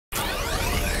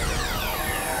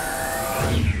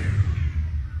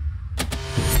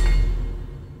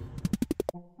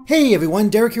Hey everyone,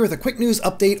 Derek here with a quick news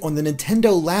update on the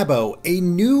Nintendo Labo, a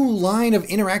new line of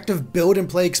interactive build and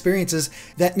play experiences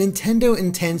that Nintendo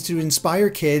intends to inspire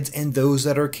kids and those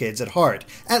that are kids at heart,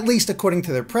 at least according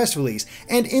to their press release.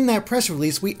 And in that press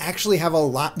release, we actually have a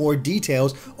lot more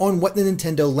details on what the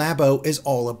Nintendo Labo is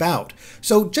all about.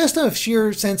 So just a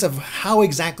sheer sense of how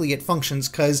exactly it functions,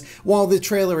 because while the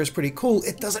trailer is pretty cool,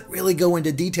 it doesn't really go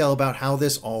into detail about how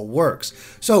this all works.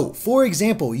 So, for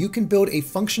example, you can build a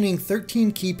functioning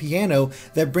 13-key piano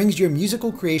that brings your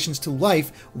musical creations to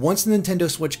life once the Nintendo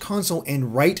Switch console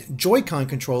and right Joy-Con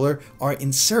controller are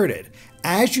inserted.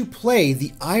 As you play,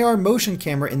 the IR motion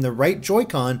camera in the right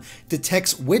Joy-Con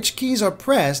detects which keys are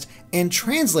pressed and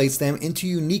translates them into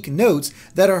unique notes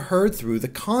that are heard through the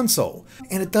console.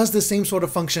 And it does the same sort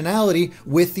of functionality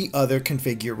with the other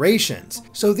configurations.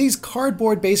 So these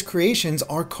cardboard-based creations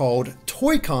are called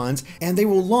Toy-Cons, and they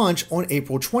will launch on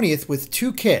April 20th with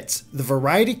two kits, the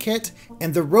Variety Kit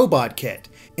and the Robot Kit.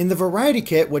 In the Variety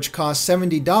Kit, which costs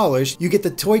 $70, you get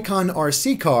the Toy-Con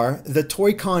RC car, the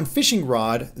Toy-Con fishing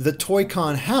rod, the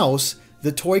Toy-Con house,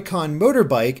 the Toy-Con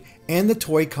motorbike, and the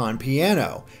Toy-Con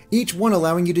piano, each one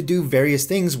allowing you to do various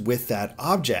things with that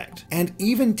object, and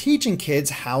even teaching kids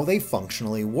how they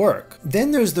functionally work.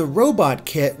 Then there's the Robot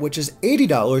Kit, which is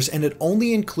 $80, and it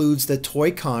only includes the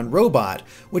Toy-Con robot,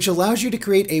 which allows you to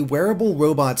create a wearable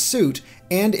robot suit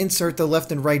and insert the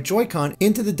left and right Joy-Con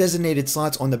into the designated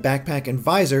slots on the backpack and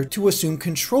visor to assume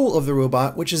control of the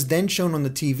robot, which is then shown on the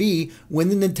TV when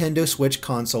the Nintendo Switch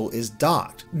console is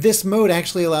docked. This mode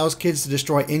actually allows kids to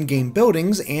destroy in-game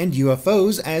buildings and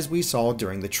UFOs, as we saw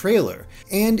during the trailer.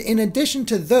 And in addition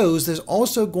to those, there's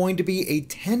also going to be a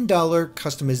 $10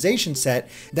 customization set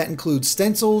that includes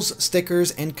stencils,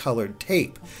 stickers, and colored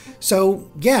tape.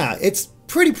 So yeah, it's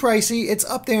pretty pricey, it's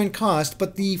up there in cost,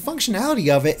 but the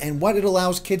functionality of it and what it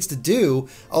allows kids to do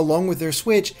along with their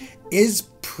Switch is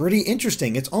pretty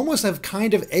interesting. It's almost a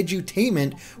kind of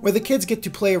edutainment where the kids get to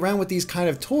play around with these kind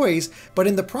of toys, but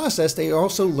in the process they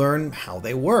also learn how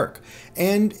they work.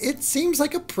 And it seems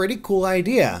like a pretty cool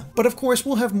idea. But of course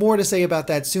we'll have more to say about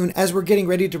that soon as we're getting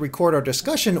ready to record our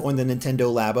discussion on the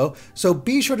Nintendo Labo, so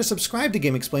be sure to subscribe to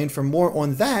GameXplain for more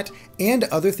on that and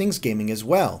other things gaming as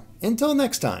well. Until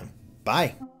next time.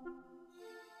 Bye.